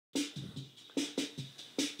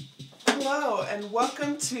Hello and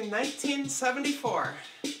welcome to 1974.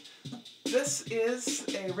 This is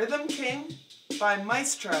a Rhythm King by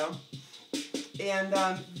Maestro, and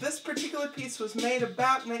this particular piece was made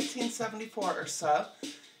about 1974 or so.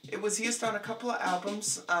 It was used on a couple of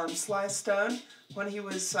albums. Sly Stone, when he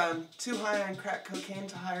was too high on crack cocaine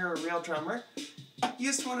to hire a real drummer,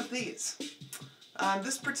 used one of these.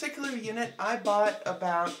 This particular unit I bought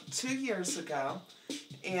about 2 years ago.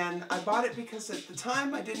 And I bought it because at the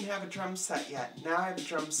time I didn't have a drum set yet. Now I have a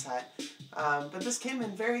drum set. But this came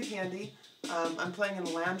in very handy. I'm playing in a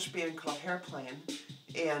lounge band called Hairplane,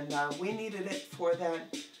 and we needed it for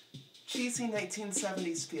that cheesy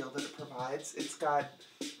 1970s feel that it provides. It's got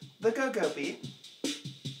the go-go beat.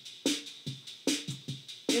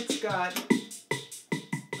 It's got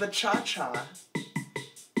the cha-cha.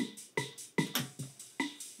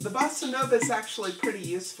 The bossa nova is actually pretty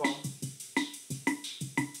useful.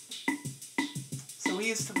 So we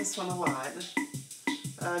used this one a lot.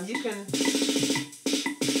 You can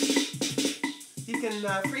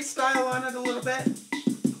freestyle on it a little bit.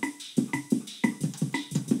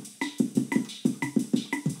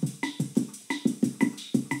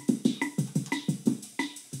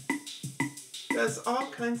 Does all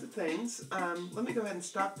kinds of things. Let me go ahead and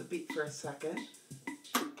stop the beat for a second.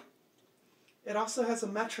 It also has a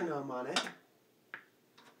metronome on it.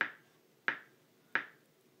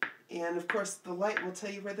 And of course the light will tell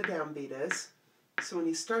you where the downbeat is. So when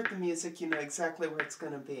you start the music, you know exactly where it's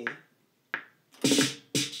going to be.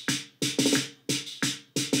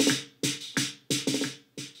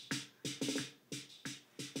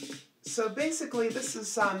 So basically this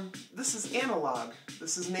is analog.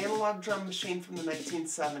 This is an analog drum machine from the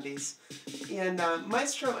 1970s. And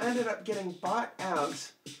Maestro ended up getting bought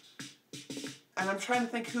out. And I'm trying to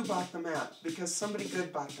think who bought them out, because somebody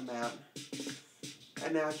good bought them out.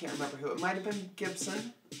 And now I can't remember who. It might have been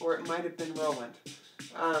Gibson, or it might have been Roland.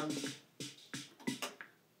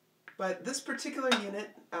 But this particular unit,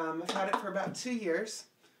 I've had it for about 2 years.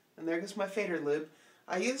 And there goes my fader lube.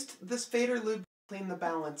 I used this fader lube to clean the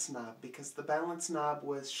balance knob, because the balance knob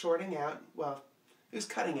was shorting out. Well, it was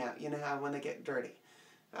cutting out, you know how when they get dirty.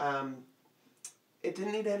 It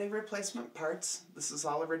didn't need any replacement parts. This is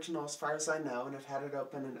all original as far as I know, and I've had it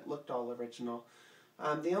open and it looked all original.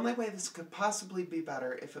 The only way this could possibly be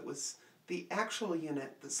better if it was the actual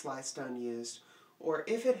unit that Sly Stone used, or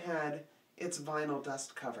if it had its vinyl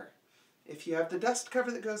dust cover. If you have the dust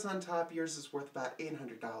cover that goes on top, yours is worth about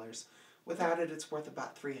 $800. Without it, it's worth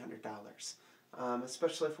about $300,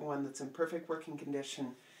 especially for one that's in perfect working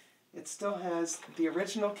condition. It still has the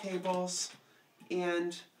original cables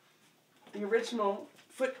and the original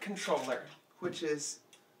foot controller, which is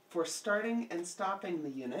for starting and stopping the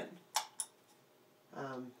unit.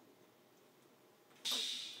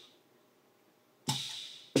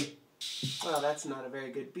 Well, that's not a very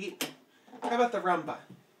good beat. How about the rumba?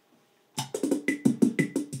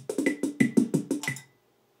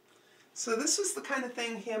 So this was the kind of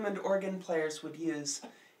thing Hammond organ players would use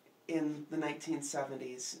in the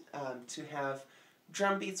 1970s, to have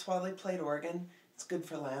drum beats while they played organ. It's good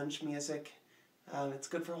for lounge music. It's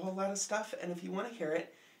good for a whole lot of stuff, and if you want to hear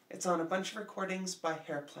it, it's on a bunch of recordings by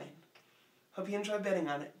Hairplane. Hope you enjoy betting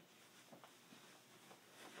on it.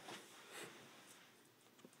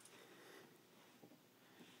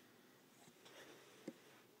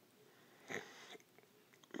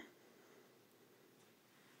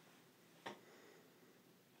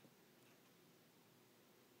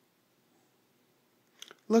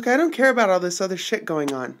 Look, I don't care about all this other shit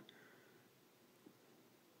going on.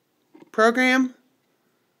 Program?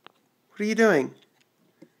 What are you doing?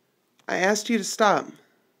 I asked you to stop.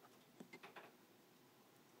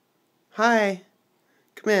 Hi.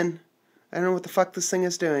 Come in. I don't know what the fuck this thing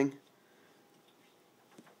is doing.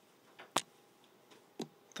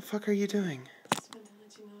 What the fuck are you doing?